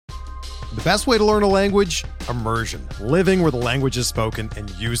The best way to learn a language? Immersion. Living where the language is spoken and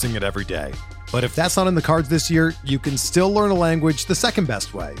using it every day. But if that's not in the cards this year, you can still learn a language the second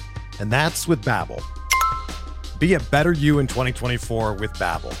best way, and that's with Babbel. Be a better you in 2024 with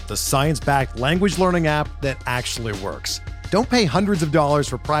Babbel, the science-backed language learning app that actually works. Don't pay hundreds of dollars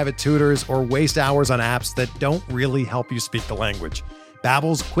for private tutors or waste hours on apps that don't really help you speak the language.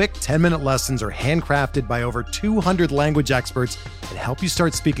 Babbel's quick 10-minute lessons are handcrafted by over 200 language experts that help you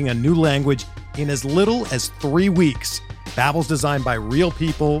start speaking a new language in as little as 3 weeks. Babbel's designed by real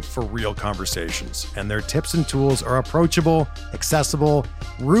people for real conversations, and their tips and tools are approachable, accessible,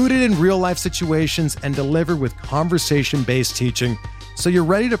 rooted in real-life situations, and delivered with conversation-based teaching, so you're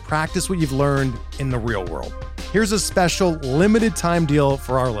ready to practice what you've learned in the real world. Here's a special limited-time deal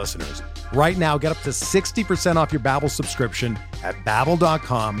for our listeners. Right now, get up to 60% off your Babbel subscription at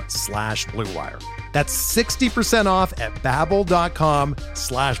babbel.com/Blue Wire. That's 60% off at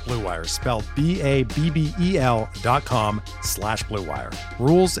babbel.com/Blue Wire, spelled BABBEL.com/Blue Wire.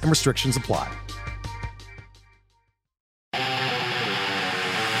 Rules and restrictions apply.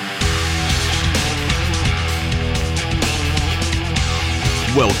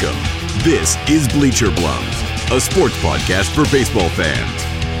 Welcome. This is Bleacher Blums, a sports podcast for baseball fans.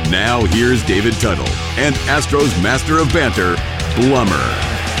 Now here's David Tuttle and Astros master of banter, Blummer.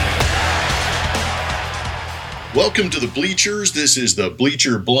 Welcome to the Bleachers. This is the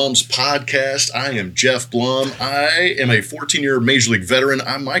Bleacher Blums podcast. I am Jeff Blum. I am a 14-year Major League veteran.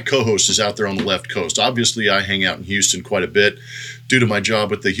 My co-host is out there on the left coast. Obviously, I hang out in Houston quite a bit due to my job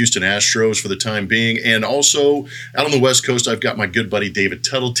with the Houston Astros for the time being. And also out on the West Coast, I've got my good buddy David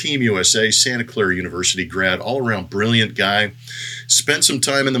Tuttle, Team USA, Santa Clara University grad, all-around brilliant guy. Spent some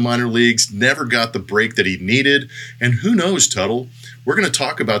time in the minor leagues, never got the break that he needed. And who knows, Tuttle? We're going to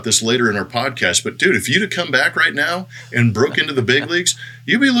talk about this later in our podcast, but dude, if you'd have come back right now and broke into the big leagues,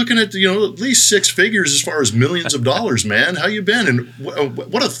 you'd be looking at, at least six figures as far as millions of dollars, man. How you been? And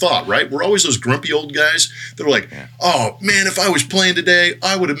what a thought, right? We're always those grumpy old guys that are like, oh man, if I was playing today,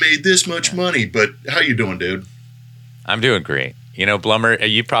 I would have made this much money. But how you doing, dude? I'm doing great. Blummer,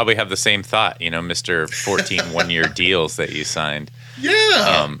 you probably have the same thought, Mr. 14 one-year deals that you signed.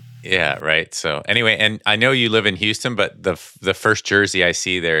 Yeah. Yeah, right. So anyway, and I know you live in Houston, but the first jersey I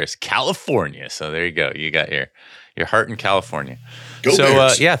see there is California. So there you go. You got your heart in California. Go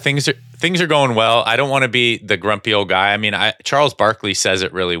Bears. Yeah, things are going well. I don't want to be the grumpy old guy. I mean, Charles Barkley says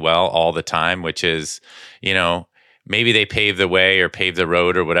it really well all the time, which is, maybe they paved the way or paved the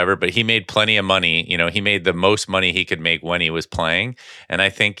road or whatever, but he made plenty of money. He made the most money he could make when he was playing. And I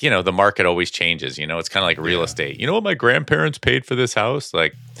think, the market always changes. It's kind of like real estate. You know what my grandparents paid for this house?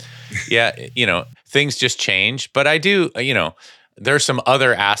 Like, yeah, things just change. But I do, there's some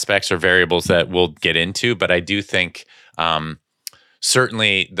other aspects or variables that we'll get into, but I do think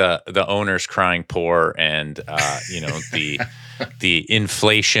certainly the owners crying poor and, the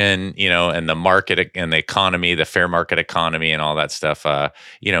inflation, and the market and the economy, the fair market economy and all that stuff,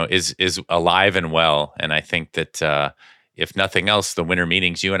 is alive and well. And I think that if nothing else, the winter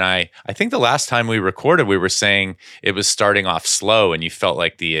meetings, you and I think the last time we recorded, we were saying it was starting off slow and you felt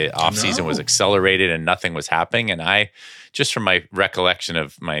like the off season was accelerated and nothing was happening. And I, just from my recollection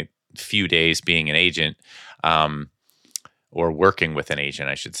of my few days being an agent, or working with an agent,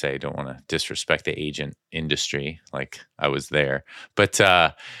 I should say. I don't want to disrespect the agent industry, like I was there. But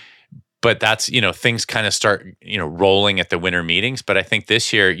that's, things kind of start, rolling at the winter meetings. But I think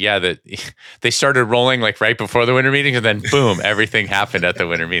this year, they started rolling like right before the winter meetings, and then boom, everything happened at the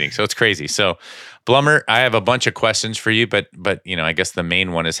winter meeting. So it's crazy. So Blummer, I have a bunch of questions for you, but I guess the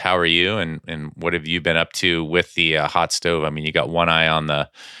main one is how are you and what have you been up to with the hot stove? I mean, you got one eye on the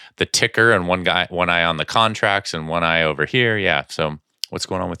ticker and one eye on the contracts and one eye over here. Yeah. So what's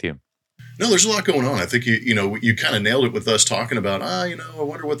going on with you? No, there's a lot going on. I think you kind of nailed it with us talking about, I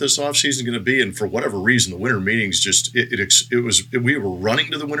wonder what this offseason is going to be. And for whatever reason, the winter meetings just, we were running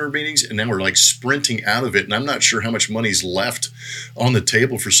to the winter meetings and now we're like sprinting out of it. And I'm not sure how much money's left on the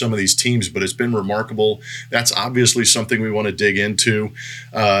table for some of these teams, but it's been remarkable. That's obviously something we want to dig into.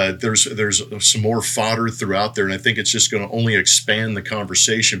 There's some more fodder throughout there. And I think it's just going to only expand the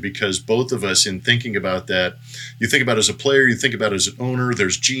conversation because both of us, in thinking about that, you think about it as a player, you think about it as an owner,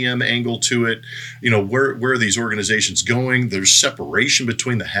 there's GM angle to it. Where are these organizations going? There's separation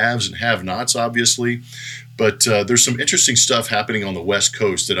between the haves and have-nots, obviously. But there's some interesting stuff happening on the West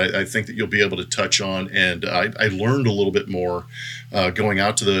Coast that I think that you'll be able to touch on. And I learned a little bit more going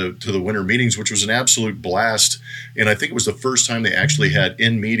out to the winter meetings, which was an absolute blast. And I think it was the first time they actually had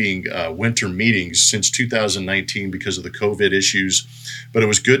in-meeting winter meetings since 2019 because of the COVID issues. But it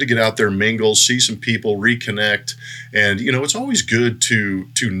was good to get out there, mingle, see some people, reconnect. And, it's always good to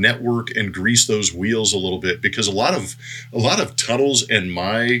network and grease those wheels a little bit, because a lot of Tuttle's and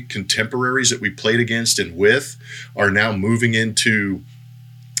my contemporaries that we played against and with are now moving into,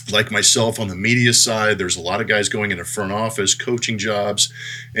 like myself, on the media side. There's a lot of guys going into front office, coaching jobs,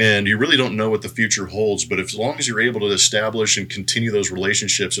 and you really don't know what the future holds. But as long as you're able to establish and continue those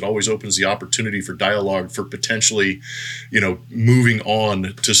relationships, it always opens the opportunity for dialogue, for potentially, moving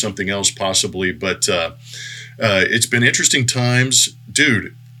on to something else possibly. But it's been interesting times.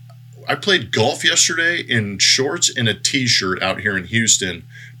 Dude, I played golf yesterday in shorts and a t-shirt out here in Houston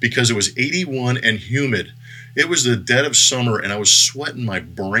because it was 81 and humid. It was the dead of summer, and I was sweating my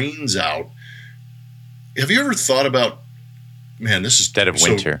brains out. Have you ever thought about, man, this is dead of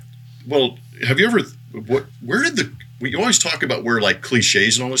winter? Well, have you ever, we always talk about where like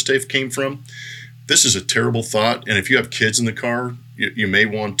cliches and all this stuff came from. This is a terrible thought, and if you have kids in the car, you may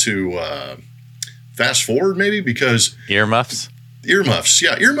want to fast forward maybe, because earmuffs.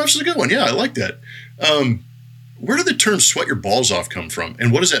 Yeah, earmuffs is a good one. Yeah, I like that. Where did the term "sweat your balls off" come from,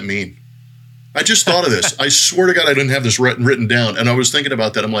 and what does that mean? I just thought of this. I swear to God, I didn't have this written down. And I was thinking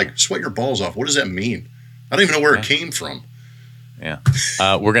about that. I'm like, sweat your balls off. What does that mean? I don't even know where it came from. Yeah.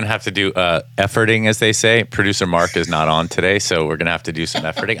 We're going to have to do efforting, as they say. Producer Mark is not on today, so we're going to have to do some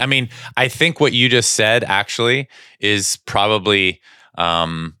efforting. I mean, I think what you just said actually is probably,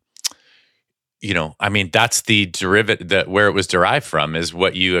 that's the derivative, where it was derived from is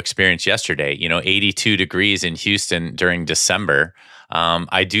what you experienced yesterday. 82 degrees in Houston during December.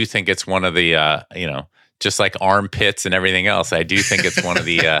 I do think it's one of the, just like armpits and everything else. I do think it's one of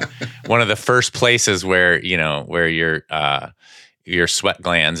the first places where your sweat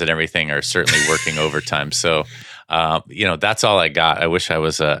glands and everything are certainly working overtime. So, that's all I got. I wish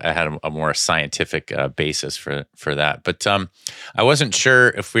I had a more scientific basis for that. But I wasn't sure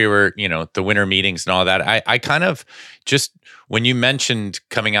if we were, the winter meetings and all that. I kind of just, when you mentioned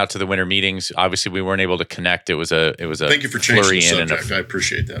coming out to the winter meetings, obviously we weren't able to connect. It was a thank you for changing the subject. I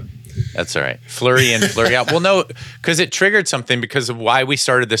appreciate that. That's all right. Flurry in, flurry out. Well, no, because it triggered something because of why we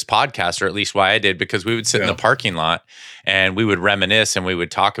started this podcast, or at least why I did, because we would sit in the parking lot and we would reminisce and we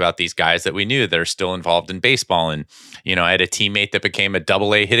would talk about these guys that we knew that are still involved in baseball. And, I had a teammate that became a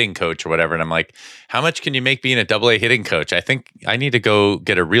AA hitting coach or whatever. And I'm like, how much can you make being a AA hitting coach? I think I need to go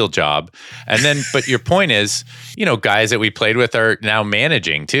get a real job. And then, but your point is, guys that we played with are now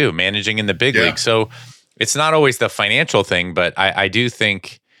managing in the big league. So it's not always the financial thing, but I do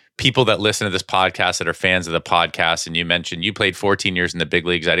think people that listen to this podcast that are fans of the podcast, and you mentioned you played 14 years in the big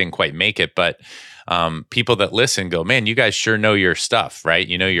leagues. I didn't quite make it, but people that listen go, man, you guys sure know your stuff, right?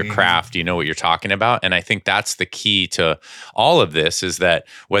 You know your craft, you know what you're talking about. And I think that's the key to all of this, is that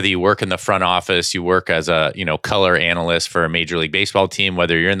whether you work in the front office, you work as a, color analyst for a Major League Baseball team,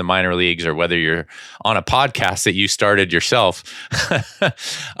 whether you're in the minor leagues or whether you're on a podcast that you started yourself,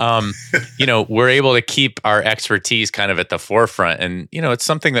 we're able to keep our expertise kind of at the forefront. And, it's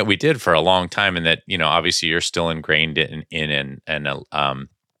something that we did for a long time, and that, obviously you're still ingrained in and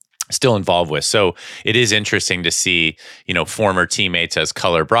still involved with. So it is interesting to see, former teammates as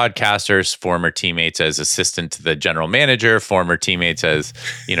color broadcasters, former teammates as assistant to the general manager, former teammates as,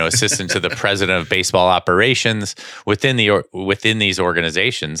 assistant to the president of baseball operations within these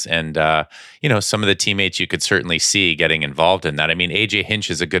organizations. And, some of the teammates you could certainly see getting involved in that. I mean, AJ Hinch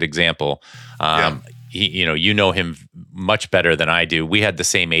is a good example. He, you know him much better than I do. We had the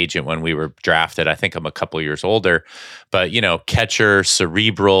same agent when we were drafted. I think I'm a couple years older, but catcher,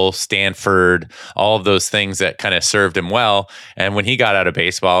 cerebral, Stanford, all of those things that kind of served him well. And when he got out of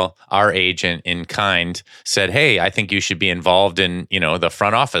baseball, our agent in kind said, "Hey, I think you should be involved in, the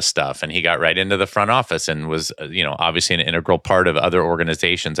front office stuff." And he got right into the front office and was, obviously an integral part of other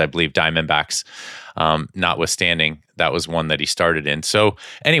organizations. I believe Diamondbacks, notwithstanding, that was one that he started in. So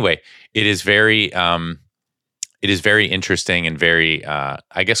anyway, it is very interesting and very,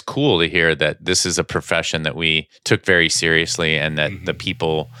 I guess, cool to hear that this is a profession that we took very seriously, and that the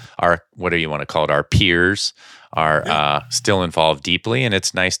people are, what do you want to call it, our peers are still involved deeply. And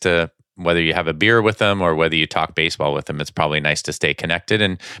it's nice to, whether you have a beer with them or whether you talk baseball with them, it's probably nice to stay connected,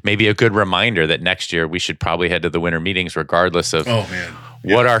 and maybe a good reminder that next year we should probably head to the winter meetings regardless of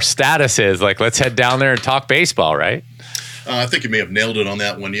what our status is. Like, let's head down there and talk baseball, right? I think you may have nailed it on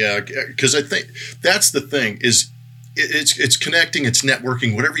that one. Yeah, because I think that's the thing is it's connecting, it's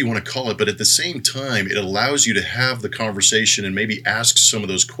networking, whatever you want to call it. But at the same time, it allows you to have the conversation and maybe ask some of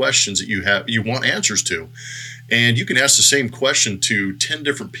those questions that you want answers to. And you can ask the same question to 10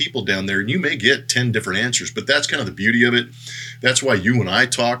 different people down there, and you may get 10 different answers. But that's kind of the beauty of it. That's why you and I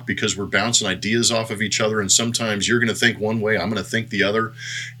talk, because we're bouncing ideas off of each other. And sometimes you're going to think one way, I'm going to think the other.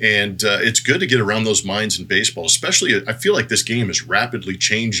 And it's good to get around those minds in baseball, especially I feel like this game is rapidly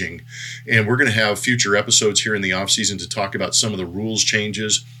changing. And we're going to have future episodes here in the offseason to talk about some of the rules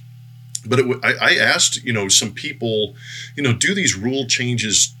changes. But I asked, some people, do these rule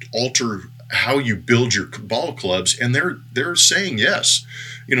changes alter how you build your ball clubs? And they're saying yes.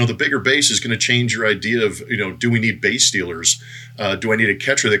 The bigger base is going to change your idea of, do we need base stealers? Do I need a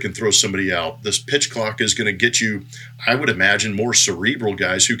catcher that can throw somebody out? This pitch clock is going to get you, I would imagine, more cerebral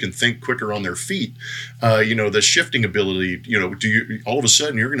guys who can think quicker on their feet. The shifting ability, all of a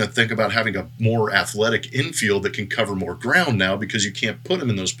sudden you're going to think about having a more athletic infield that can cover more ground now because you can't put them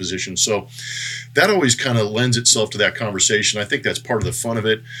in those positions. So that always kind of lends itself to that conversation. I think that's part of the fun of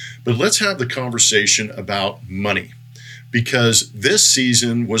it. But let's have the conversation about money. Because this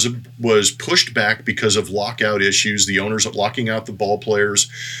season was pushed back because of lockout issues, the owners locking out the ball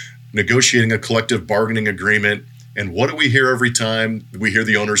players, negotiating a collective bargaining agreement. And what do we hear every time we hear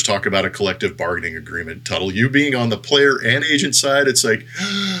the owners talk about a collective bargaining agreement? Tuttle, you being on the player and agent side, it's like,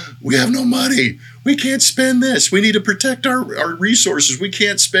 we have no money. We can't spend this. We need to protect our resources. We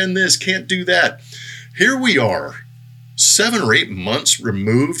can't spend this, can't do that. Here we are, 7 or 8 months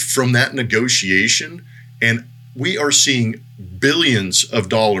removed from that negotiation, and we are seeing billions of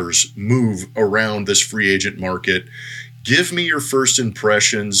dollars move around this free agent market. Give me your first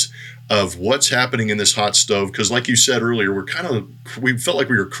impressions of what's happening in this hot stove. Because like you said earlier, we felt like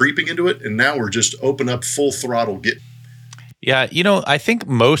we were creeping into it, and now we're just open up full throttle. Yeah, I think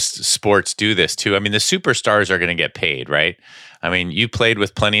most sports do this too. I mean, the superstars are going to get paid, right? I mean, you played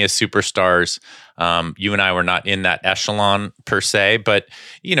with plenty of superstars. You and I were not in that echelon per se, but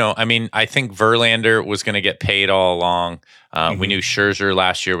I think Verlander was going to get paid all along. We knew Scherzer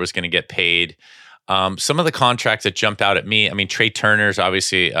last year was going to get paid. Some of the contracts that jumped out at me, I mean, Trey Turner's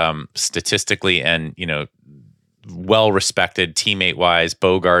obviously statistically and well respected teammate wise,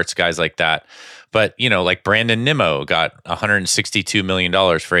 Bogarts, guys like that. But like Brandon Nimmo got $162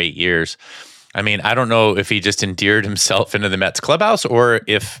 million for 8 years. I mean, I don't know if he just endeared himself into the Mets clubhouse or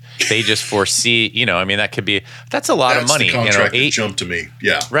if they just foresee, that could be, that's a lot of money. The contract that jumped to me.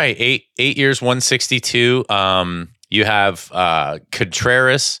 Yeah. Right. 8 years, 162. You have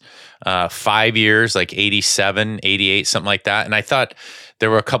Contreras, 5 years, like 87, 88, something like that. And I thought there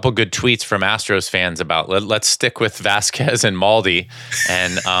were a couple good tweets from Astros fans about let's stick with Vasquez and Maldi,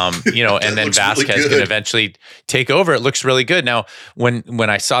 and and then Vasquez really can eventually take over. It looks really good. Now, when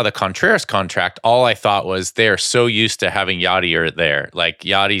I saw the Contreras contract, all I thought was they are so used to having Yadier there. Like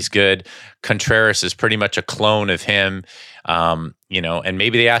Yadi's good. Contreras is pretty much a clone of him. And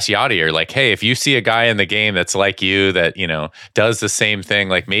maybe they ask Yadier, like, hey, if you see a guy in the game that's like you, that, does the same thing,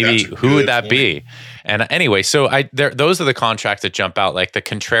 like maybe who would that be? And anyway, so those are the contracts that jump out, like the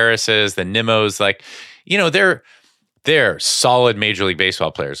Contrerases, the Nimmos, like, they're solid Major League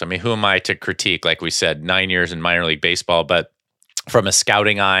Baseball players. I mean, who am I to critique? Like we said, 9 years in minor league baseball, but from a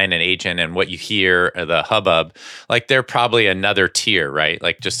scouting eye and an agent and what you hear, the hubbub, like they're probably another tier, right?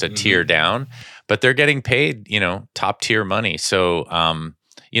 Like just a tier down, but they're getting paid, top tier money. So,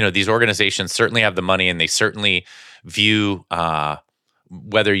 these organizations certainly have the money, and they certainly view,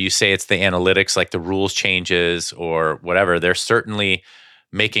 whether you say it's the analytics, like the rules changes or whatever, they're certainly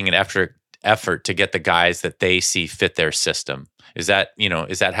making an effort to get the guys that they see fit their system. Is that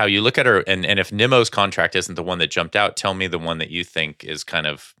how you look at it? And if Nimmo's contract isn't the one that jumped out, tell me the one that you think is kind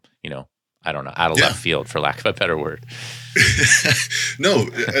of, I don't know, out of left field, for lack of a better word. No,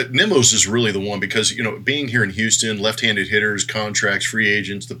 Nimmo's is really the one because, being here in Houston, left-handed hitters, contracts, free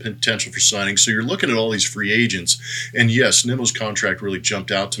agents, the potential for signing. So you're looking at all these free agents. And yes, Nimmo's contract really jumped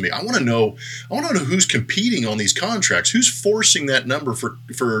out to me. I want to know who's competing on these contracts. Who's forcing that number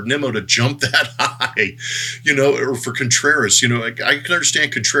for Nimmo to jump that high, or for Contreras. I can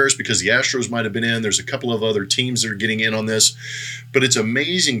understand Contreras because the Astros might have been in. There's a couple of other teams that are getting in on this. But it's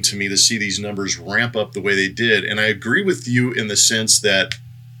amazing to me to see these numbers ramp up the way they did. And I agree with you in the sense that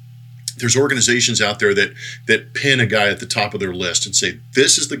there's organizations out there that pin a guy at the top of their list and say,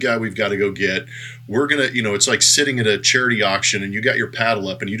 this is the guy we've got to go get. We're going to, it's like sitting at a charity auction and you got your paddle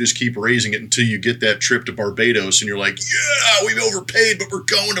up and you just keep raising it until you get that trip to Barbados and you're like, yeah, we've overpaid, but we're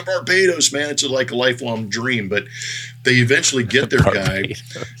going to Barbados, man. It's like a lifelong dream. But they eventually get their guy.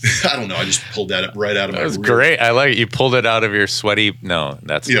 I don't know. I just pulled that right out of my. That was great. I like it. You pulled it out of your sweaty. No,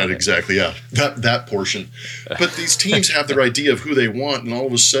 that's exactly. Yeah, that portion. But these teams have their idea of who they want, and all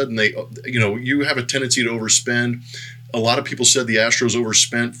of a sudden you have a tendency to overspend. A lot of people said the Astros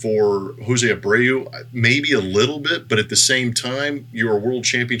overspent for Jose Abreu, maybe a little bit, but at the same time, you're a world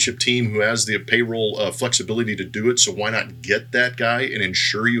championship team who has the payroll flexibility to do it, so why not get that guy and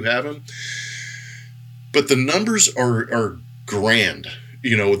ensure you have him? But the numbers are grand.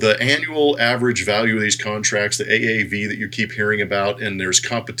 You know, the annual average value of these contracts, the AAV that you keep hearing about, and there's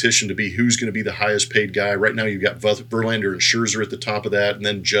competition to be who's going to be the highest paid guy. Right now, you've got Verlander and Scherzer at the top of that, and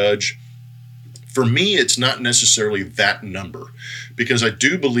then Judge. For me, it's not necessarily that number because I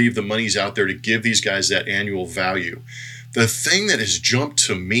do believe the money's out there to give these guys that annual value. The thing that has jumped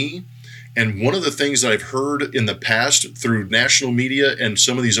to me, and one of the things that I've heard in the past through national media and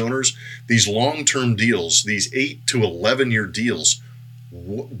some of these owners, these long-term deals, these 8 to 11-year deals,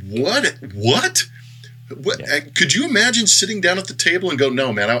 what? Yeah. Could you imagine sitting down at the table and go,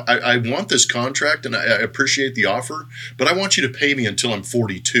 no, man, I want this contract and I appreciate the offer, but I want you to pay me until I'm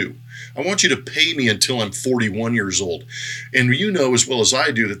 42. I want you to pay me until I'm 41 years old. And you know as well as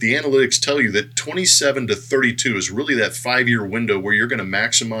I do that the analytics tell you that 27 to 32 is really that 5-year window where you're going to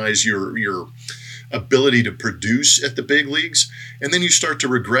maximize your ability to produce at the big leagues. And then you start to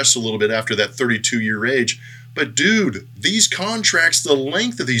regress a little bit after that 32-year age. But dude, these contracts, the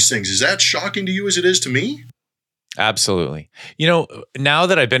length of these things, is that shocking to you as it is to me? Absolutely. You know, now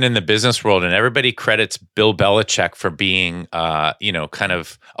that I've been in the business world and everybody credits Bill Belichick for being, kind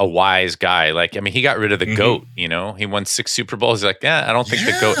of a wise guy. Like, I mean, he got rid of the GOAT, you know, he won 6 Super Bowls. He's like, I don't think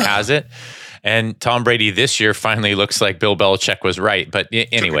the GOAT has it. And Tom Brady this year finally looks like Bill Belichick was right. But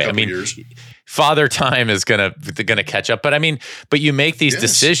anyway, I mean, Father Time is gonna catch up. But I mean, you make these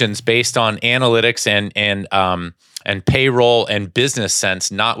decisions based on analytics and payroll and business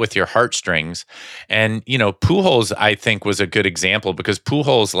sense, not with your heartstrings. And, you know, Pujols, I think, was a good example because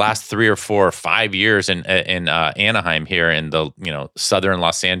Pujols last 3 or 4 or 5 years in Anaheim here in the, you know, southern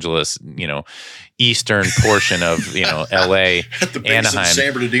Los Angeles, you know, eastern portion of, you know, LA, at the base Anaheim. Of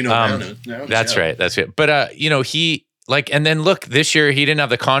San Bernardino. That's right. But, you know, and then look, this year he didn't have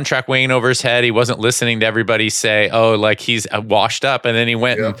the contract weighing over his head. He wasn't listening to everybody say, oh, like he's washed up. And then he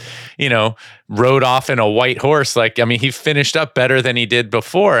went and, you know, rode off in a white horse. Like, I mean, he finished up better than he did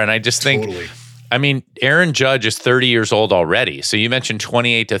before. And I just think, I mean, Aaron Judge is 30 years old already. So you mentioned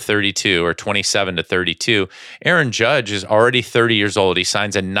 28 to 32 or 27 to 32. Aaron Judge is already 30 years old. He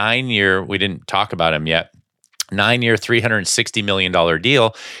signs a 9-year, we didn't talk about him yet, 9-year, $360 million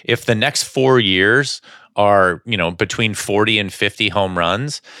deal. If the next 4 years are, you know, between 40 and 50 home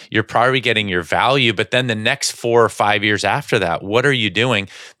runs, you're probably getting your value. But then the next 4 or 5 years after that, what are you doing?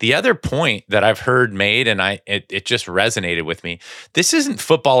 The other point that I've heard made, and it just resonated with me, this isn't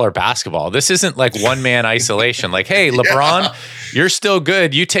football or basketball. This isn't like one-man isolation. Like, hey, LeBron, you're still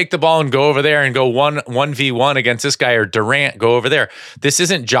good. You take the ball and go over there and go 1v1 against this guy, or Durant, go over there. This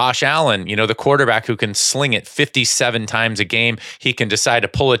isn't Josh Allen, you know, the quarterback who can sling it 57 times a game. He can decide to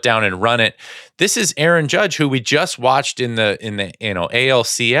pull it down and run it. This is Aaron Judge, who we just watched in the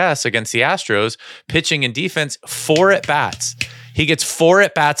ALCS against the Astros, pitching and defense, 4 at-bats. He gets 4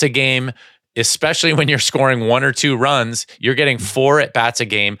 at-bats a game, especially when you're scoring 1 or 2 runs. You're getting 4 at-bats a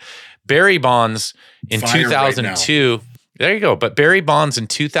game. Barry Bonds in 2002, right, there you go. But Barry Bonds in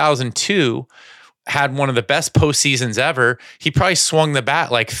 2002 had one of the best postseasons ever. He probably swung the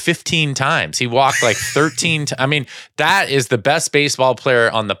bat like 15 times. He walked like 13 I mean, that is the best baseball player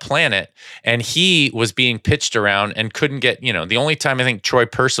on the planet. And he was being pitched around and couldn't get, you know, the only time I think Troy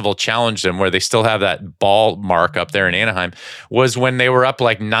Percival challenged him, where they still have that ball mark up there in Anaheim, was when they were up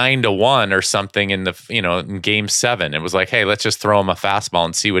like 9-1 or something in the, you know, in Game 7. It was like, hey, let's just throw him a fastball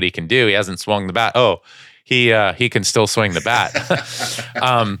and see what he can do. He hasn't swung the bat. Oh, he can still swing the bat.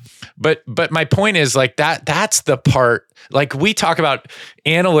 But my point is, like, that's the part, like, we talk about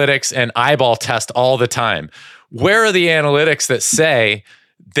analytics and eyeball test all the time. Where are the analytics that say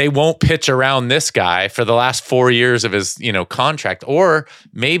they won't pitch around this guy for the last 4 years of his, you know, contract? Or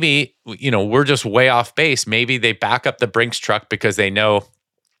maybe, you know, we're just way off base. Maybe they back up the Brinks truck because they know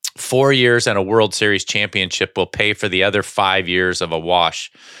 4 years and a World Series championship will pay for the other 5 years of a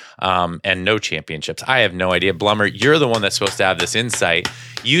wash. And no championships. I have no idea. Blummer, you're the one that's supposed to have this insight.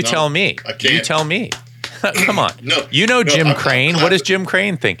 Tell me. I can't. You tell me. Come on. Jim Crane. What is Jim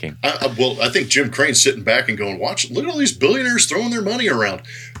Crane thinking? I think Jim Crane's sitting back and going, look at all these billionaires throwing their money around.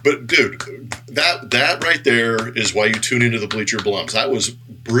 But dude, that right there is why you tune into the Bleacher Blums. That was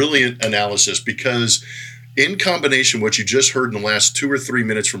brilliant analysis, because in combination, what you just heard in the last 2 or 3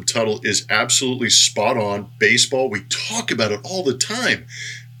 minutes from Tuttle is absolutely spot on. Baseball, we talk about it all the time.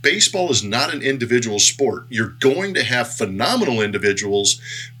 baseball is not an individual sport. You're going to have phenomenal individuals,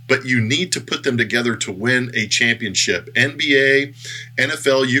 but you need to put them together to win a championship. NBA,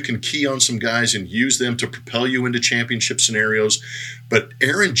 NFL, you can key on some guys and use them to propel you into championship scenarios. But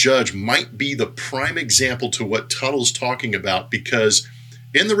Aaron Judge might be the prime example to what Tuttle's talking about, because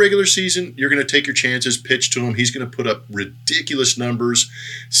in the regular season, you're going to take your chances, pitch to him. He's going to put up ridiculous numbers,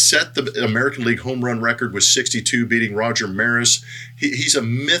 set the American League home run record with 62, beating Roger Maris. He's a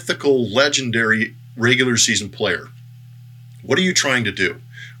mythical, legendary regular season player. What are you trying to do?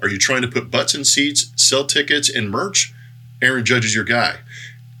 Are you trying to put butts in seats, sell tickets, and merch? Aaron Judge is your guy.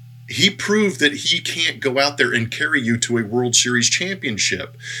 He proved that he can't go out there and carry you to a World Series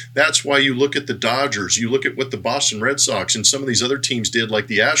championship. That's why you look at the Dodgers, you look at what the Boston Red Sox and some of these other teams did, like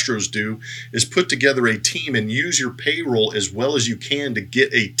the Astros do, is put together a team and use your payroll as well as you can to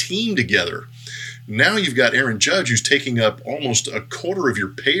get a team together. Now you've got Aaron Judge, who's taking up almost a quarter of your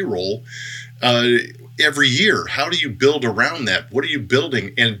payroll every year. How do you build around that? What are you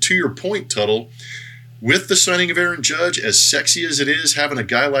building? And to your point, Tuttle, with the signing of Aaron Judge, as sexy as it is, having a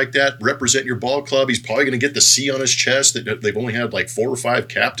guy like that represent your ball club, he's probably going to get the C on his chest that they've only had like 4 or 5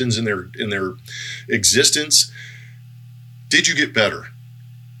 captains in their existence. Did you get better?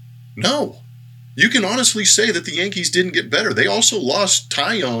 No. You can honestly say that the Yankees didn't get better. They also lost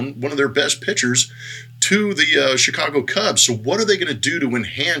Taillon, one of their best pitchers, to the Chicago Cubs. So what are they going to do to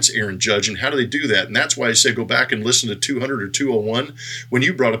enhance Aaron Judge, and how do they do that? And that's why I say go back and listen to 200 or 201 when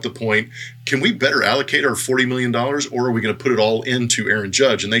you brought up the point, can we better allocate our $40 million, or are we going to put it all into Aaron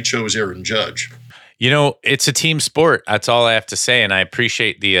Judge? And they chose Aaron Judge. You know, it's a team sport. That's all I have to say, and I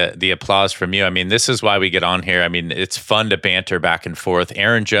appreciate the applause from you. I mean, this is why we get on here. I mean, it's fun to banter back and forth.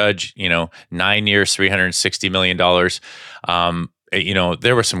 Aaron Judge, 9 years, $360 million.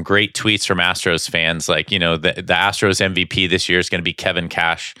 There were some great tweets from Astros fans, like, the Astros MVP this year is going to be Kevin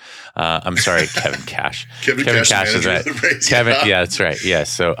Cash. I'm sorry, Kevin Cash. Kevin Cash is right. Kevin, yeah, that's right. Yeah.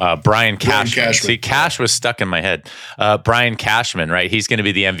 So Brian Cashman. See, Cash was stuck in my head. Brian Cashman, right? He's going to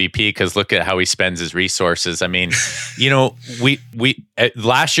be the MVP because look at how he spends his resources. I mean, we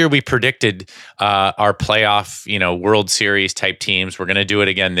last year we predicted our playoff, World Series type teams. We're going to do it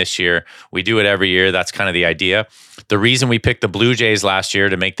again this year. We do it every year. That's kind of the idea. The reason we picked the Blue Jays last year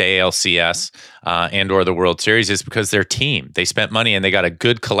to make the ALCS and or the World Series is because their team, they spent money and they got a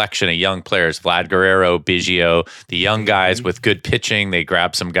good collection of young players, Vlad Guerrero, Biggio, the young guys with good pitching. They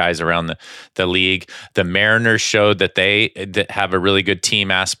grabbed some guys around the league. The Mariners showed that they have a really good team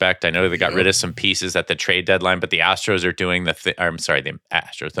aspect. I know they got rid of some pieces at the trade deadline, but the Astros are doing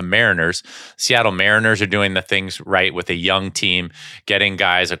the Mariners, Seattle Mariners are doing the things right with a young team, getting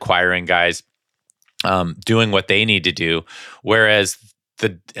guys, acquiring guys, doing what they need to do. Whereas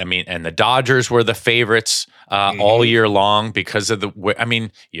the Dodgers were the favorites all year long because of you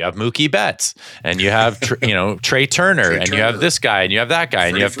have Mookie Betts and you have Trey Turner and you have this guy and you have that guy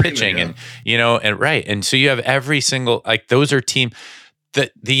and you have pitching and so you have every single, like, those are team.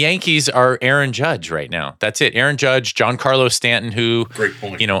 The Yankees are Aaron Judge right now. That's it. Aaron Judge, Giancarlo Stanton, who, great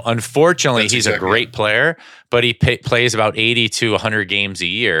point. Unfortunately, he's a great player, but he plays about 80 to 100 games a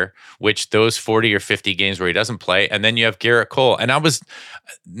year, which those 40 or 50 games where he doesn't play. And then you have Garrett Cole. And I was,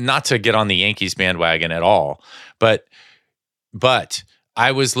 not to get on the Yankees bandwagon at all, but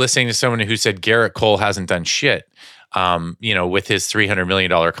I was listening to someone who said Garrett Cole hasn't done shit, with his $300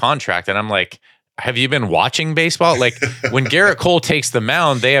 million contract. And I'm like, have you been watching baseball? Like, when Garrett Cole takes the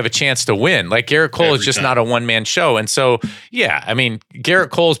mound, they have a chance to win. Like, Garrett Cole is just not a one-man show. And so, yeah, I mean,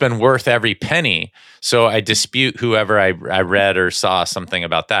 Garrett Cole's been worth every penny. So I dispute whoever I read or saw something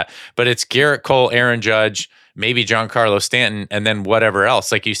about that. But it's Garrett Cole, Aaron Judge, maybe Giancarlo Stanton, and then whatever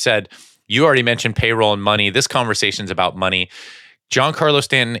else. Like you said, you already mentioned payroll and money. This conversation's about money. Giancarlo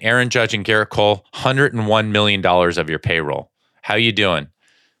Stanton, Aaron Judge, and Garrett Cole, $101 million of your payroll. How you doing?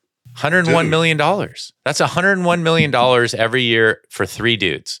 $101 million. That's $101 million every year for 3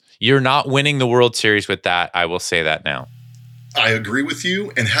 dudes. You're not winning the World Series with that. I will say that now. I agree with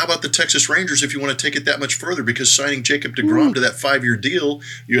you. And how about the Texas Rangers if you want to take it that much further? Because signing Jacob deGrom to that 5-year deal,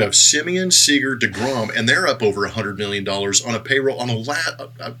 you have Semien, Seager, deGrom, and they're up over $100 million on a payroll.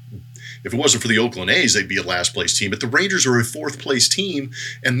 If it wasn't for the Oakland A's, they'd be a last-place team. But the Rangers are a 4th-place team,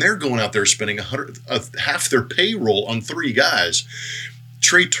 and they're going out there spending half their payroll on 3 guys.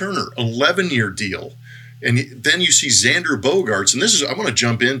 Trey Turner, 11-year deal. And then you see Xander Bogaerts. And I want to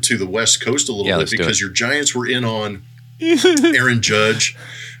jump into the West Coast a little bit because your Giants were in on Aaron Judge,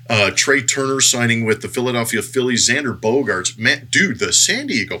 Trey Turner signing with the Philadelphia Phillies, Xander Bogaerts. Man, dude, the San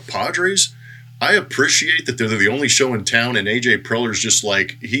Diego Padres, I appreciate that they're the only show in town, and AJ Preller's just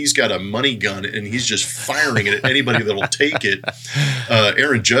like, he's got a money gun and he's just firing it at anybody that'll take it.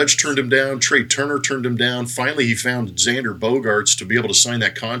 Aaron Judge turned him down. Trey Turner turned him down. Finally, he found Xander Bogaerts to be able to sign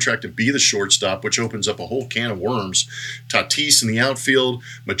that contract and be the shortstop, which opens up a whole can of worms. Tatis in the outfield.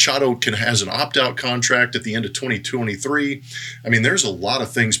 Machado has an opt-out contract at the end of 2023. I mean, there's a lot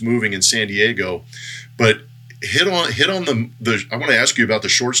of things moving in San Diego, but hit on the I want to ask you about the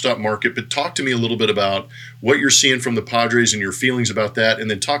shortstop market, but talk to me a little bit about what you're seeing from the Padres and your feelings about that, and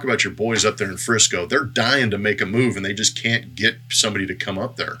then talk about your boys up there in Frisco. They're dying to make a move, and they just can't get somebody to come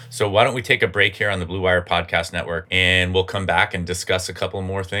up there. So why don't we take a break here on the Blue Wire Podcast Network, and we'll come back and discuss a couple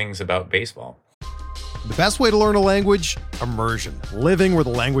more things about baseball. The best way to learn a language? Immersion. Living where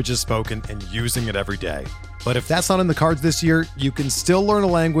the language is spoken and using it every day. But if that's not in the cards this year, you can still learn a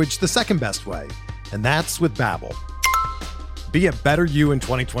language the second best way. And that's with Babbel. Be a better you in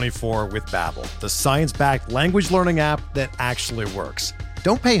 2024 with Babbel, the science-backed language learning app that actually works.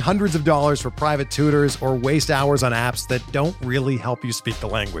 Don't pay hundreds of dollars for private tutors or waste hours on apps that don't really help you speak the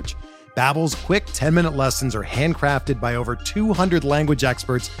language. Babbel's quick 10-minute lessons are handcrafted by over 200 language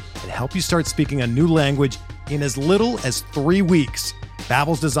experts and help you start speaking a new language in as little as 3 weeks.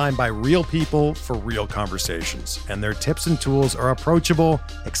 Babbel's designed by real people for real conversations, and their tips and tools are approachable,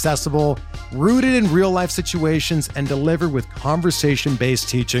 accessible, rooted in real-life situations, and delivered with conversation-based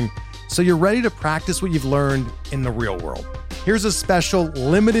teaching, so you're ready to practice what you've learned in the real world. Here's a special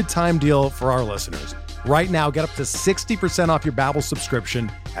limited-time deal for our listeners. Right now, get up to 60% off your Babbel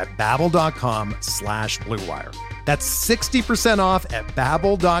subscription at babbel.com/BlueWire. That's 60% off at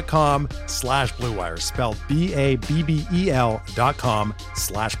babbel.com/BlueWire, spelled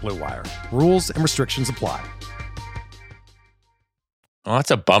BABBEL.com/BlueWire. Rules and restrictions apply. Well,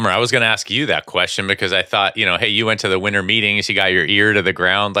 that's a bummer. I was going to ask you that question because I thought, hey, you went to the winter meetings, you got your ear to the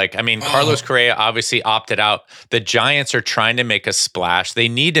ground. Carlos Correa obviously opted out. The Giants are trying to make a splash. They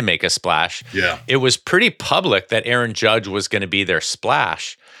need to make a splash. Yeah. It was pretty public that Aaron Judge was going to be their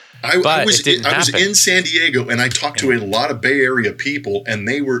splash. I was in San Diego, and I talked to a lot of Bay Area people, and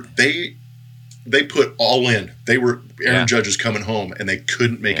they put all in. Aaron Judge was coming home, and they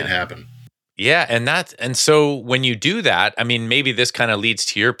couldn't make it happen. Yeah, and so when you do that, I mean, maybe this kind of leads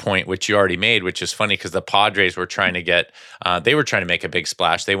to your point, which you already made, which is funny because the Padres were trying to make a big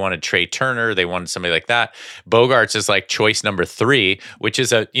splash. They wanted Trey Turner, they wanted somebody like that. Bogaerts is like choice number 3, which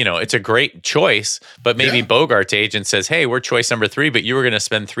is it's a great choice, but maybe Bogaerts' agent says, hey, we're choice number 3, but you were going to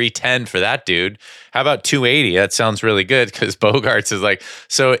spend $310 for that dude. How about $280? That sounds really good because Bogaerts is like,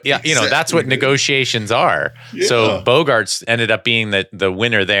 so yeah, exactly. That's what negotiations are. Yeah. So Bogaerts ended up being the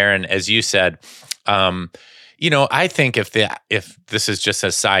winner there, and as you said, I think if this is just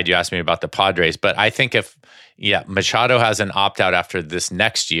a side, you asked me about the Padres, but I think if Machado has an opt-out after this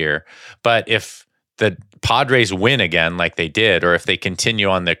next year, but if the Padres win again like they did, or if they continue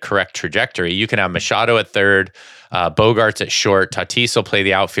on the correct trajectory, you can have Machado at third, Bogaerts at short, Tatis will play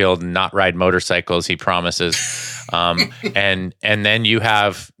the outfield and not ride motorcycles, he promises. And then you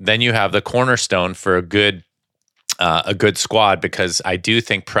have the cornerstone for a good squad, because I do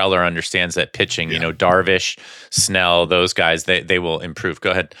think Preller understands that pitching, Darvish, Snell, those guys, they will improve.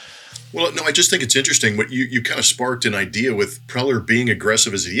 Go ahead. Well, no, I just think it's interesting what you kind of sparked an idea with Preller being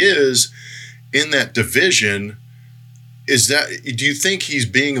aggressive as he is in that division. Do you think he's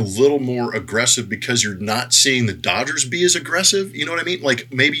being a little more aggressive because you're not seeing the Dodgers be as aggressive? You know what I mean? Like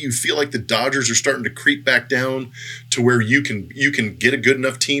maybe you feel like the Dodgers are starting to creep back down to where you can get a good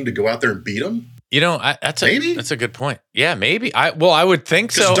enough team to go out there and beat them. That's a good point. Yeah, maybe. I would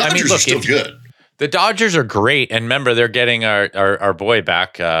think so. The Dodgers are still good. The Dodgers are great, and remember, they're getting our boy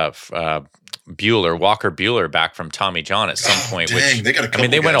back, Walker Buehler back from Tommy John at some point. Dang, they got a couple.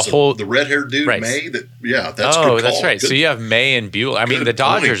 They went a whole the red-haired dude right. May. That's good call. That's right. Good. So you have May and Buehler. The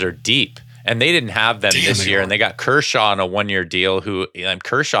Dodgers are deep. And they didn't have them this year, and they got Kershaw on a 1-year deal.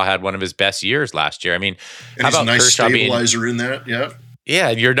 Kershaw had one of his best years last year. And how he's about a nice Kershaw stabilizer in that? Yeah.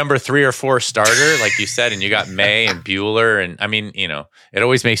 Yeah, you're number 3 or 4 starter, like you said, and you got May and Buehler, and it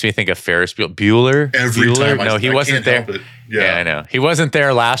always makes me think of Ferris Bueller. Every time, no, he wasn't there. Yeah, I know he wasn't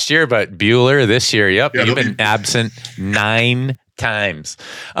there last year, but Buehler this year. Yep, you've been absent 9 times.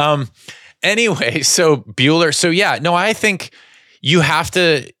 Anyway, so Buehler. So yeah, no, I think you have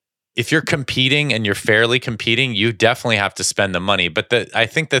to. If you're competing and you're fairly competing, you definitely have to spend the money. But I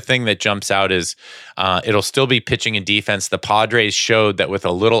think the thing that jumps out is it'll still be pitching and defense. The Padres showed that with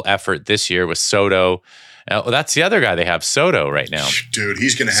a little effort this year with Soto. That's the other guy they have, Soto, right now. Dude,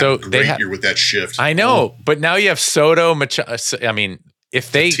 he's going to have a great year with that shift. I know, but now you have Soto.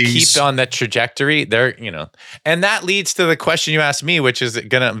 if they Tatis. keep on that trajectory, they're, and that leads to the question you asked me, which is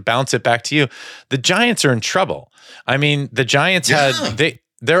going to bounce it back to you. The Giants are in trouble. I mean, the Giants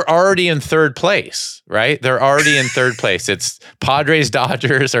they're already in third place, right? They're already in third place. It's Padres,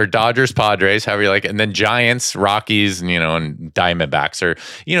 Dodgers, or Dodgers, Padres, however you like it. And then Giants, Rockies, and Diamondbacks are,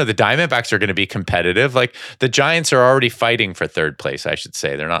 the Diamondbacks are going to be competitive. Like the Giants are already fighting for third place, I should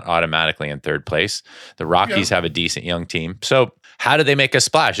say. They're not automatically in third place. The Rockies have a decent young team. So how do they make a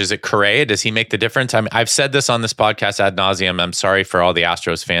splash? Is it Correa? Does he make the difference? I mean, I've said this on this podcast ad nauseum. I'm sorry for all the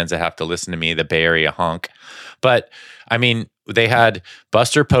Astros fans that have to listen to me, the Bay Area honk. But I mean, they had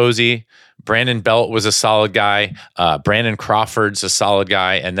Buster Posey, Brandon Belt was a solid guy, Brandon Crawford's a solid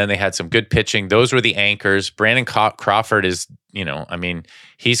guy, and then they had some good pitching. Those were the anchors. Brandon Crawford is,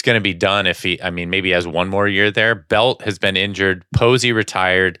 he's going to be done if maybe he has one more year there. Belt has been injured. Posey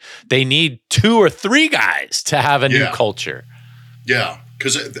retired. They need 2 or 3 guys to have a new culture. Yeah.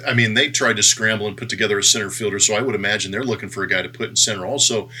 Because, they tried to scramble and put together a center fielder, so I would imagine they're looking for a guy to put in center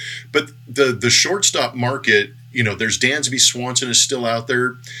also. But the shortstop market, there's Dansby Swanson is still out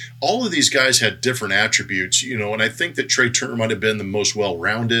there. All of these guys had different attributes, and I think that Trey Turner might have been the most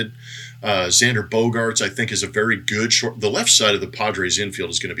well-rounded. Xander Bogaerts, I think, is a very good short. The left side of the Padres infield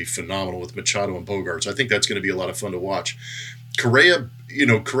is going to be phenomenal with Machado and Bogaerts. I think that's going to be a lot of fun to watch. Correa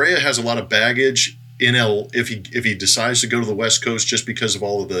has a lot of baggage. If he decides to go to the West Coast just because of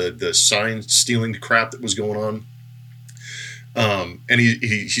all of the sign stealing crap that was going on, and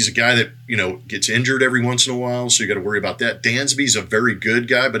he's a guy that gets injured every once in a while, so you got to worry about that. Dansby's a very good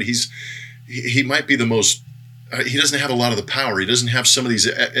guy, but he might be the most. He doesn't have a lot of the power. He doesn't have some of these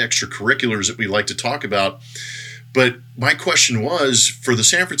extracurriculars that we like to talk about. But my question was, for the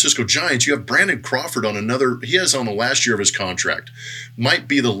San Francisco Giants, you have Brandon Crawford on he has on the last year of his contract. Might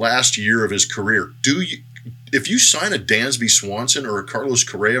be the last year of his career. If you sign a Dansby Swanson or a Carlos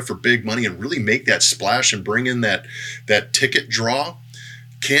Correa for big money and really make that splash and bring in that ticket draw,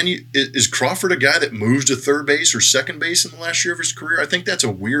 is Crawford a guy that moves to third base or second base in the last year of his career? I think that's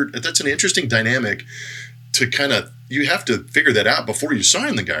an interesting dynamic to you have to figure that out before you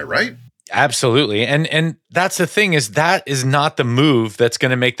sign the guy, right? Absolutely. And that's the thing, is that is not the move that's going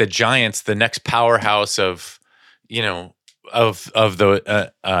to make the Giants the next powerhouse of the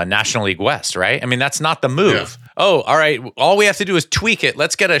National League West, right? I mean, that's not the move. Yeah. Oh, all right. All we have to do is tweak it.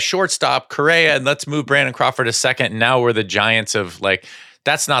 Let's get a shortstop, Correa, and let's move Brandon Crawford to second. And now we're the Giants of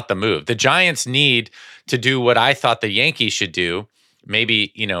that's not the move. The Giants need to do what I thought the Yankees should do.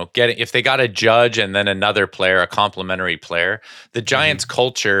 Maybe, if they got a Judge and then another player, a complementary player, the Giants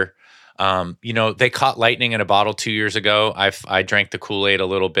culture. They caught lightning in a bottle 2 years ago. I drank the Kool-Aid a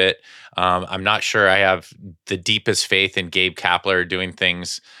little bit. I'm not sure I have the deepest faith in Gabe Kapler doing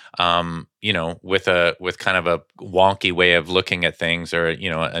things, with kind of a wonky way of looking at things, or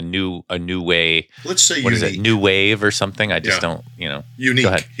a new way. Let's say what unique. Is it? New wave or something? I just don't. Unique. Go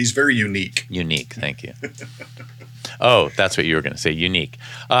ahead. He's very unique. Unique. Thank you. Oh, that's what you were going to say. Unique.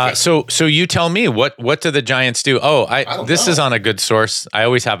 So you tell me, what do the Giants do? Oh, this is on a good source. I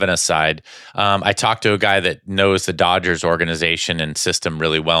always have an aside. I talked to a guy that knows the Dodgers organization and system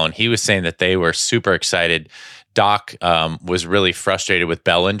really well, and he was saying that they were super excited. Doc was really frustrated with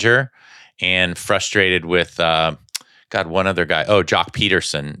Bellinger and frustrated with one other guy. Oh, Jock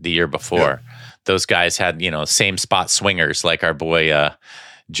Peterson the year before. Yeah. Those guys had same spot swingers like our boy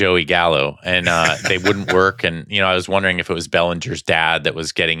Joey Gallo, and they wouldn't work. And, I was wondering if it was Bellinger's dad that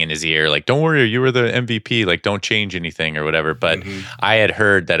was getting in his ear, like, don't worry, you were the MVP, like, don't change anything or whatever. But I had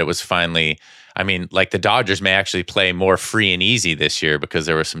heard that it was finally, the Dodgers may actually play more free and easy this year because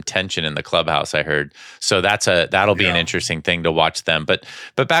there was some tension in the clubhouse, I heard. So that'll be an interesting thing to watch them. But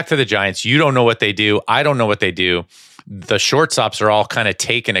back to the Giants, you don't know what they do. I don't know what they do. The shortstops are all kind of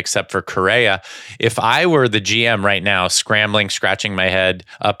taken except for Correa. If I were the GM right now, scratching my head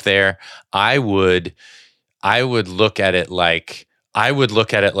up there, I would look at it like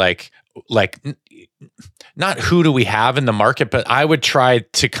not who do we have in the market, but I would try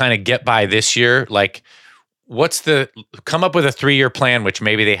to kind of get by this year. Like, come up with a 3-year plan, which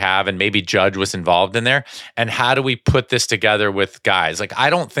maybe they have, and maybe Judge was involved in there. And how do we put this together with guys? Like,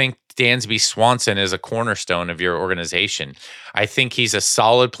 I don't think Dansby Swanson is a cornerstone of your organization. I think he's a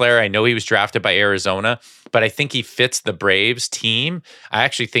solid player. I know he was drafted by Arizona, but I think he fits the Braves team. I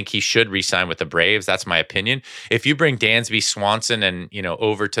actually think he should re-sign with the Braves. That's my opinion. If you bring Dansby Swanson and,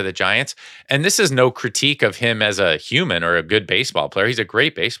 over to the Giants, and this is no critique of him as a human or a good baseball player. He's a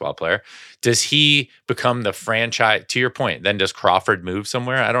great baseball player. Does he become the franchise? To your point, then does Crawford move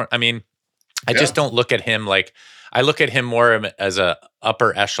somewhere? I just don't look at him like, I look at him more as a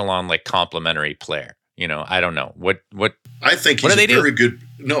upper echelon, like complimentary player. I don't know what I think he's a very good.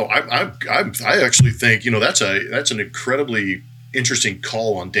 No, I actually think that's an incredibly interesting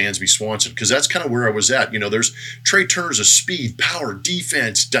call on Dansby Swanson, because that's kind of where I was at. There's Trey Turner's a speed, power,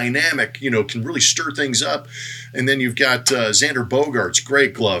 defense, dynamic, can really stir things up. And then you've got Xander Bogaerts,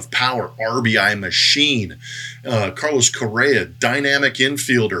 great glove, power, RBI machine. Carlos Correa, dynamic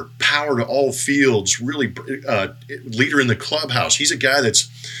infielder, power to all fields, really leader in the clubhouse. He's a guy that's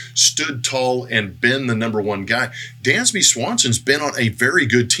stood tall and been the number one guy. Dansby Swanson's been on a very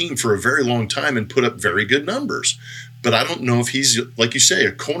good team for a very long time and put up very good numbers. But I don't know if he's, like you say,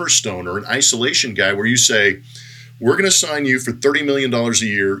 a cornerstone or an isolation guy where you say, we're going to sign you for $30 million a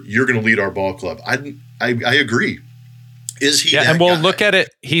year. You're going to lead our ball club. I agree. Is he? Yeah, and we'll look at it.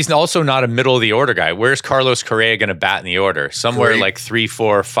 He's also not a middle of the order guy. Where's Carlos Correa going to bat in the order? Somewhere like 3,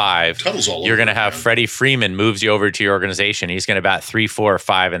 4, 5. Tuttle's all You're going to have man. Freddie Freeman moves you over to your organization. He's going to bat 3, 4, or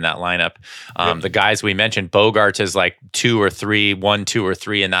 5 in that lineup. The guys we mentioned, Bogaerts is like 2 or 3, 1, 2 or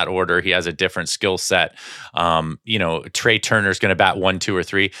 3 in that order. He has a different skill set. Trey Turner's going to bat 1, 2 or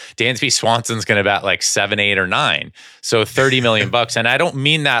 3. Dansby Swanson's going to bat like 7, 8 or 9. So $30 million. And I don't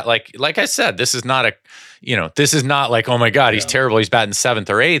mean that like I said, this is not like, oh my God, he's terrible. He's batting 7th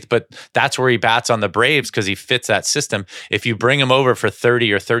or 8th, but that's where he bats on the Braves because he fits that system. If you bring him over for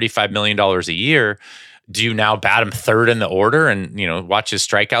 $30 or $35 million a year, do you now bat him 3rd in the order and, watch his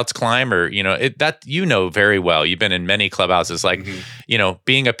strikeouts climb or, very well. You've been in many clubhouses, like,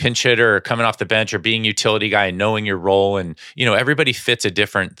 being a pinch hitter or coming off the bench or being utility guy and knowing your role. And, everybody fits a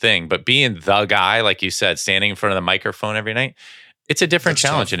different thing, but being the guy, like you said, standing in front of the microphone every night, it's a different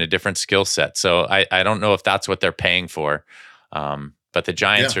challenge and a different skill set. So I don't know if that's what they're paying for. But the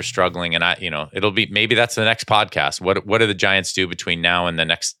Giants are struggling, and it'll be, maybe that's the next podcast. What do the Giants do between now and the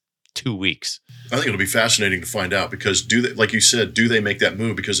next 2 weeks? I think it'll be fascinating to find out because like you said, do they make that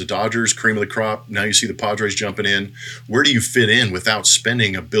move? Because the Dodgers, cream of the crop, now you see the Padres jumping in. Where do you fit in without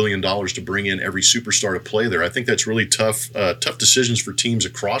spending $1 billion to bring in every superstar to play there? I think that's really tough decisions for teams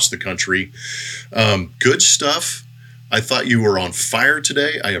across the country. Good stuff. I thought you were on fire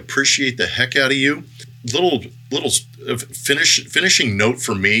today. I appreciate the heck out of you. Little finishing note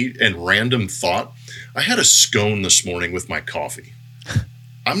for me and random thought. I had a scone this morning with my coffee.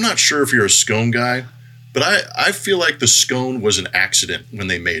 I'm not sure if you're a scone guy, but I feel like the scone was an accident when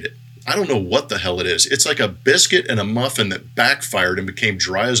they made it. I don't know what the hell it is. It's like a biscuit and a muffin that backfired and became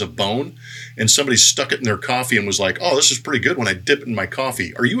dry as a bone, and somebody stuck it in their coffee and was like, oh, this is pretty good when I dip it in my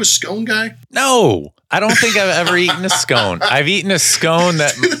coffee. Are you a scone guy? No, I don't think I've ever eaten a scone. I've eaten a scone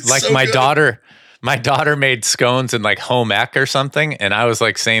that, like, so my daughter made scones in like home ec or something, and I was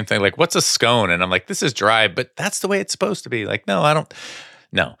like, same thing, like, what's a scone? And I'm like, this is dry, but that's the way it's supposed to be. Like, no, I don't.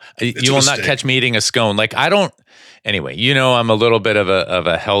 No, you will not catch me eating a scone. Like, I don't. Anyway, I'm a little bit of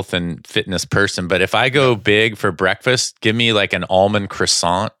a health and fitness person, but if I go big for breakfast, give me like an almond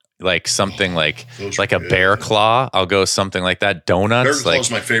croissant, like something like a Bear Claw. I'll go something like that. Donuts. Bear Claw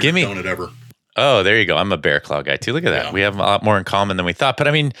is my favorite donut ever. Oh, there you go. I'm a Bear Claw guy too. Look at that. Yeah. We have a lot more in common than we thought. But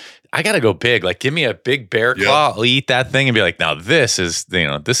I mean, I got to go big. Like, give me a big Bear Claw. Yep. I'll eat that thing and be like, now this is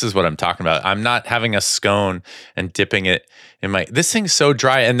what I'm talking about. I'm not having a scone and dipping it in this thing's so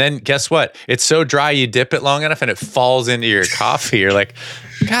dry. And then guess what? It's so dry, you dip it long enough and it falls into your coffee. You're like,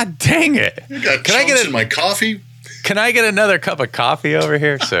 God dang it. You got chunks in my coffee? Can I get another cup of coffee over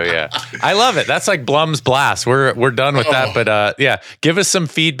here? So yeah, I love it. That's like Blum's Blast. We're done with that. But give us some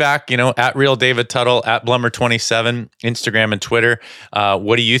feedback, at Real David Tuttle, at Blummer27, Instagram and Twitter.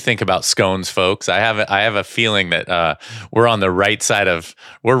 What do you think about scones, folks? I have a feeling that we're on the right side of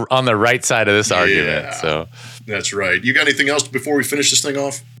this argument. So that's right. You got anything else before we finish this thing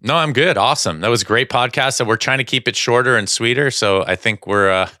off? No, I'm good. Awesome. That was a great podcast. So we're trying to keep it shorter and sweeter. So I think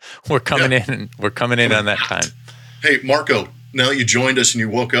we're coming in. We're coming in on that time. Hey, Marco, now that you joined us and you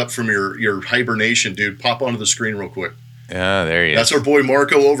woke up from your hibernation, dude, pop onto the screen real quick. Yeah, there he is. That's our boy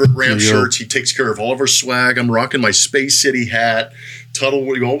Marco over at Ram Shirts. He takes care of all of our swag. I'm rocking my Space City hat. Tuttle,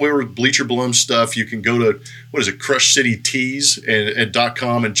 we all wear Bleacher Blum stuff. You can go to, Crush City Tees and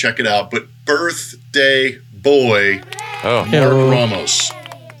 .com and check it out. But birthday boy, Mark Ramos.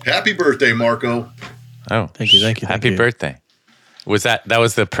 Happy birthday, Marco. Oh, thank you. Happy birthday. Was that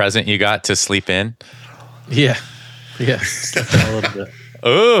was the present you got to sleep in? Yeah. Yeah, a little bit.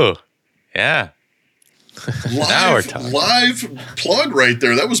 Oh, yeah. Live plug right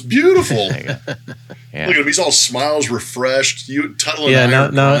there. That was beautiful. Yeah. Look at him. He's all smiles, refreshed. You, Tuttle and I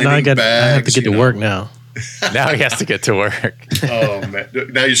are now I have to get to work now. Now he has to get to work. Oh, man.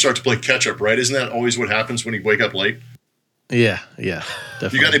 Now you start to play catch up, right? Isn't that always what happens when you wake up late? Yeah,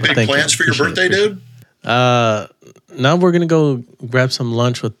 definitely. You got any big plans for your birthday, dude? now we're gonna go grab some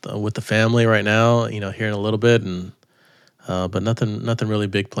lunch with the family right now. Here in a little bit, and but nothing really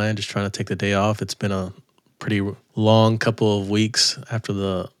big planned. Just trying to take the day off. It's been a pretty long couple of weeks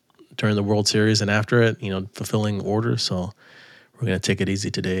during the World Series and after it. Fulfilling orders. So we're gonna take it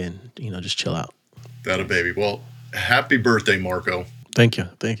easy today and just chill out. That a baby. Well, happy birthday, Marco. Thank you.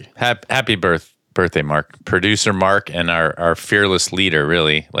 Happy birthday, Mark. Producer Mark and our fearless leader,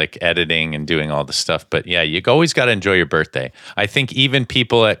 really, like editing and doing all the stuff. But yeah, you always got to enjoy your birthday. I think even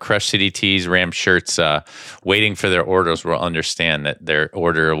people at Crush City Tees, Ram Shirts, waiting for their orders will understand that their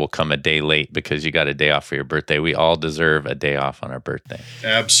order will come a day late because you got a day off for your birthday. We all deserve a day off on our birthday.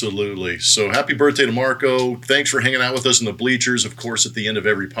 Absolutely. So happy birthday to Marco. Thanks for hanging out with us in the bleachers. Of course, at the end of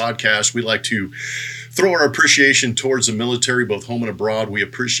every podcast, we like to throw our appreciation towards the military, both home and abroad. We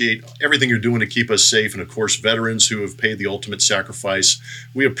appreciate everything you're doing to keep us safe. And of course, veterans who have paid the ultimate sacrifice.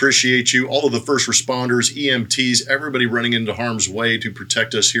 We appreciate you. All of the first responders, EMTs, everybody running into harm's way to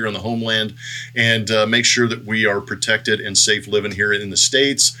protect us here on the homeland and make sure that we are protected and safe living here in the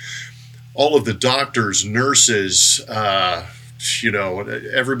States. All of the doctors, nurses,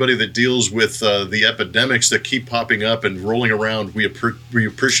 everybody that deals with the epidemics that keep popping up and rolling around, we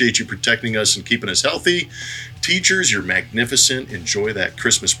appreciate you protecting us and keeping us healthy. Teachers, you're magnificent. Enjoy that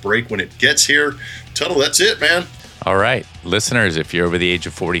Christmas break when it gets here. Tuttle, that's it, man. All right. Listeners, if you're over the age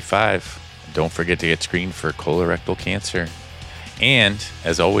of 45, don't forget to get screened for colorectal cancer. And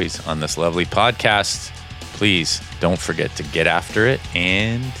as always on this lovely podcast, please don't forget to get after it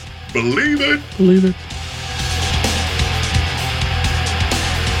and believe it. Believe it.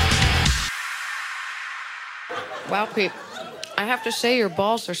 Wow, Pete, I have to say your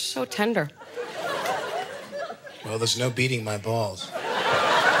balls are so tender. Well, there's no beating my balls.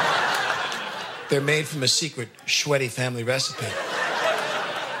 They're made from a secret Schweddy family recipe.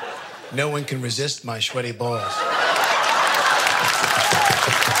 No one can resist my Schweddy balls.